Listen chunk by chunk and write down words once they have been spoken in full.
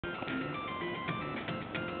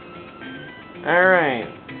Alright,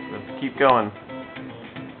 let's keep going.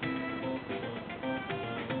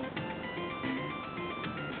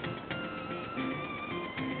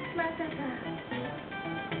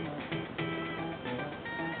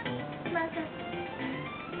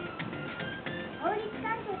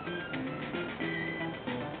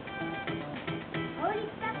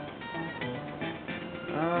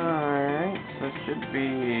 Alright, so it should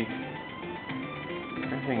be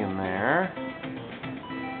everything in there.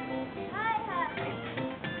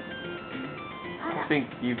 I think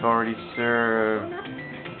you've already served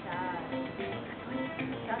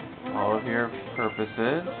all of your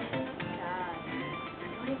purposes.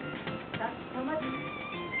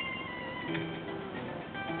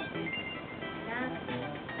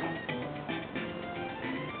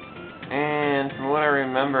 And from what I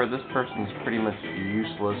remember, this person's pretty much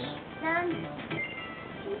useless.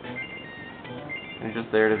 They're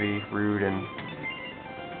just there to be rude and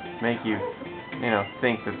make you,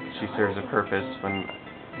 think that she serves a purpose when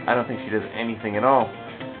I don't think she does anything at all.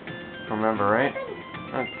 Remember, right?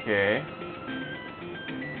 Okay.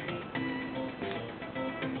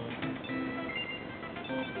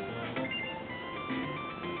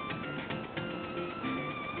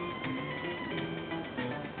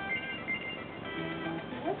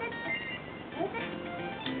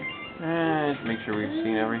 And make sure we've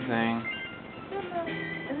seen everything.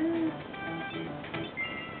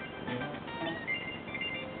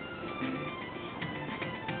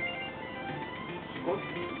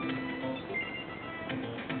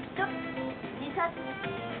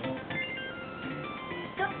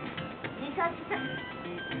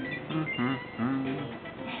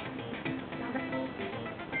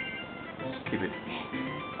 Stupid,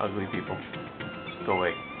 ugly people. Go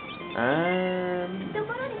away.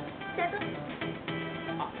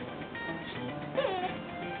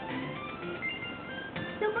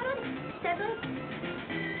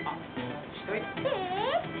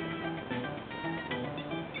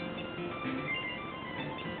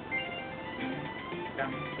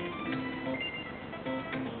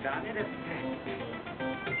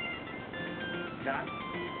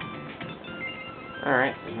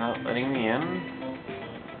 Alright, he's not letting me in.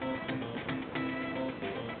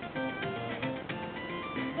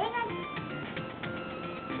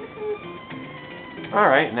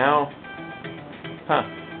 Alright, now...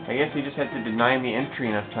 I guess he just had to deny me entry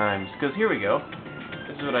enough times. Because here we go.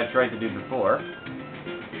 This is what I tried to do before.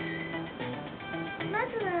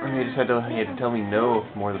 He just had to tell me no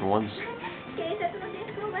more than once.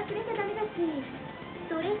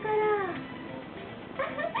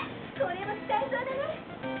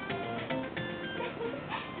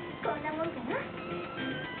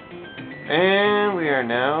 And we are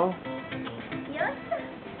now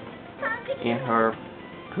in her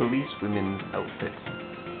policewoman's outfit.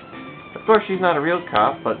 Of course, she's not a real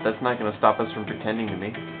cop, but that's not going to stop us from pretending to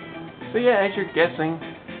be. So yeah, as you're guessing,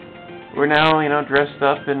 we're now, dressed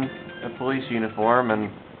up in a police uniform, and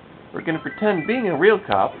we're going to pretend being a real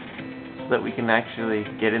cop so that we can actually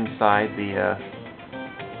get inside the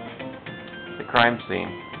crime scene.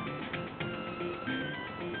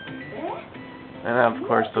 And of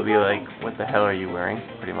course, they'll be like, what the hell are you wearing?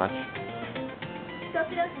 Pretty much.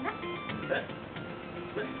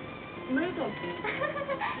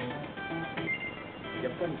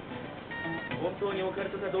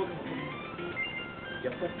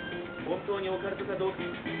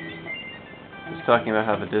 He's talking about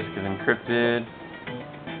how the disk is encrypted.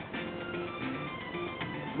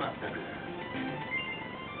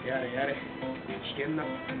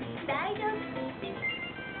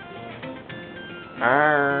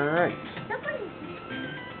 Alright.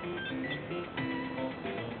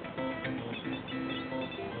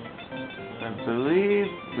 I believe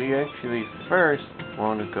we actually first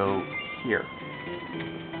want to go here.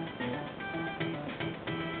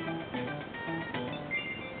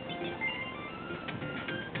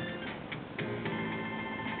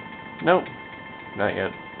 Nope, not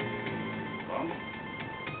yet.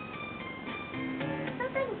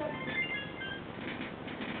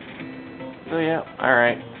 So yeah,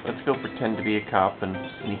 alright, let's go pretend to be a cop and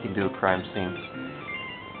sneak into a crime scene.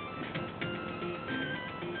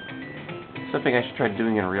 Something I should try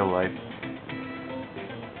doing in real life.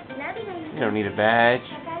 You don't need a badge,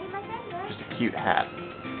 just a cute hat.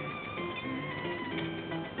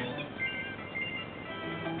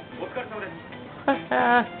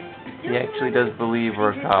 He actually does believe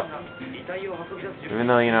we're a cop. Even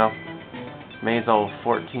though, May's all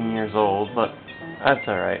 14 years old, but that's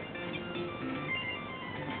alright.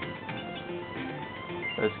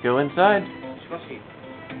 Let's go inside.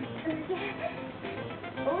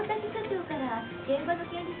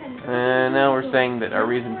 And now we're saying that our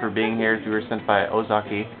reason for being here is we were sent by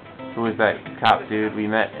Ozaki, who was that cop dude we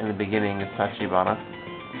met in the beginning as Tachibana.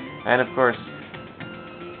 And of course,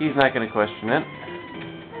 he's not going to question it.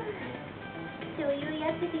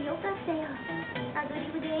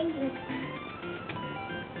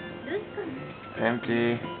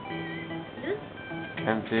 Empty.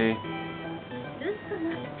 Empty.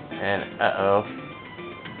 And uh-oh.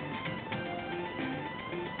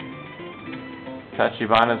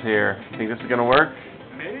 Tachibana's here. Think this is gonna work?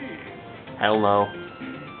 Hell no.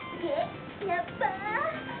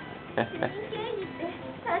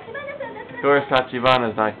 Of course,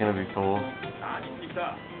 Tachibana's not gonna be fooled.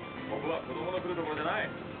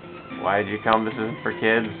 Why'd you come? This isn't for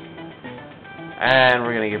kids. And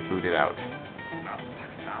we're gonna get booted out.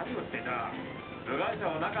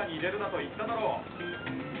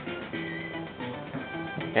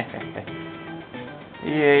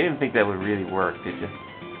 Yeah, you didn't think that would really work, did you?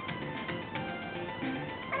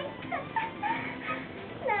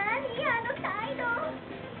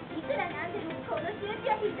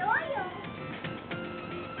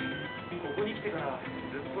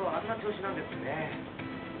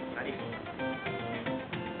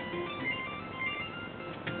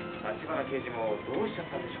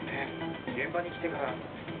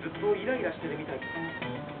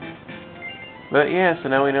 But yeah, so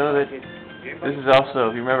now we know that this is also,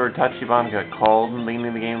 if you remember, Tachibana got called in the beginning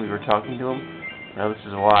of the game, we were talking to him. Now this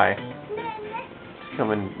is why. Just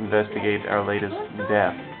come and investigate our latest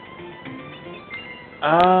death.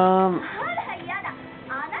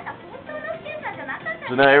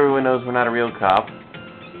 So now everyone knows we're not a real cop.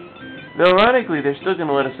 Though ironically, they're still going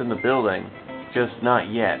to let us in the building. Just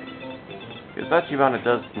not yet. Because Tachibana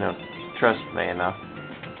does, trust Mei enough.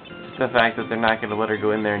 Just the fact that they're not going to let her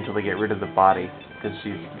go in there until they get rid of the body. Because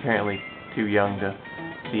she's apparently too young to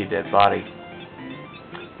see a dead body.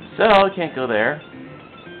 So, I can't go there.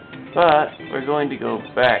 But, we're going to go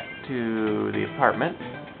back to the apartment.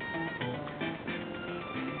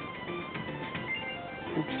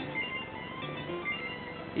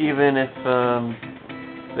 Even if,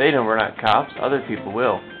 they know we're not cops, other people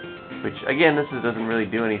will. Which, again, this doesn't really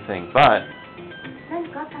do anything, but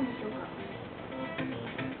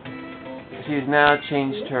she's now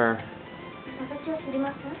changed her.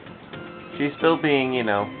 She's still being,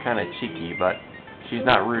 kind of cheeky, but she's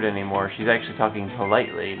not rude anymore. She's actually talking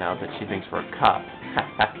politely now that she thinks we're a cop.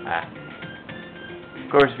 Of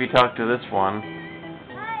course, if you talk to this one,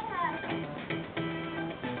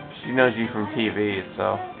 she knows you from TV,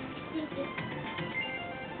 so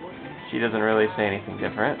she doesn't really say anything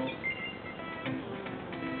different.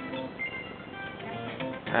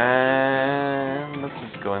 And let's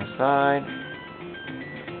just go inside.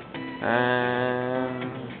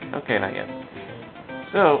 And okay, not yet.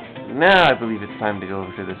 So now I believe it's time to go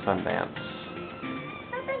over to the Sundance.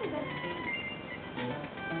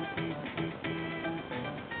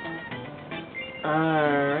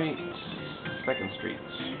 Alright, 2nd Street.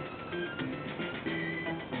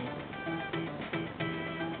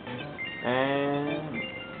 And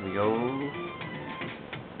we go.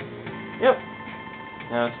 Yep.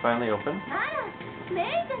 Now it's finally open.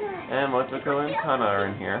 And Motoko and Kana are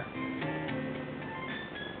in here.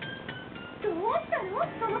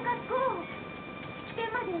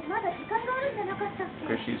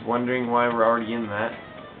 Because she's wondering why we're already in that.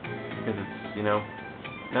 Because it's,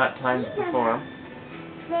 not time to perform.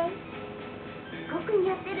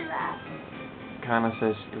 Kana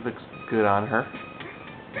says it looks good on her.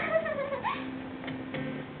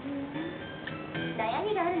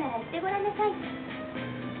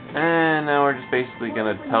 And now we're just basically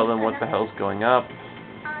going to tell them what the hell's going up.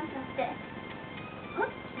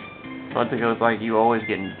 Motoko is like, you always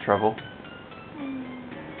get into trouble.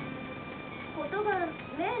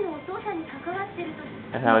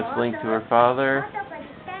 And how it's linked to her father.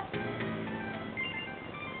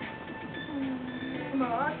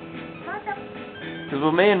 Because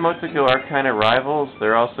while Mei and Motoko are kind of rivals,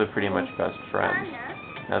 they're also pretty much best friends.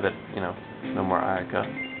 Now that, no more Ayaka.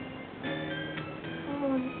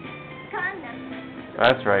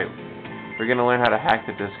 That's right. We're going to learn how to hack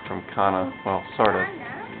the disc from Kana. Well, sort of.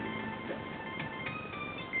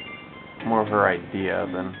 More of her idea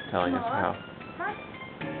than telling us how.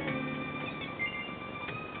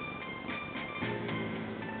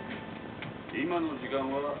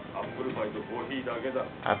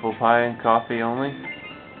 Apple pie and coffee only?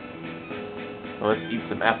 Well, let's eat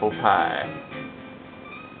some apple pie.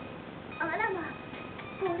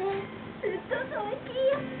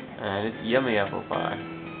 And it's yummy apple pie.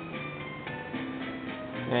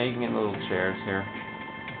 Yeah, you can get little chairs here.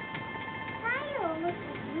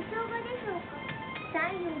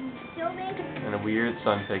 Show me. and a weird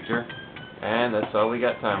sun picture. And that's all we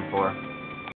got time for.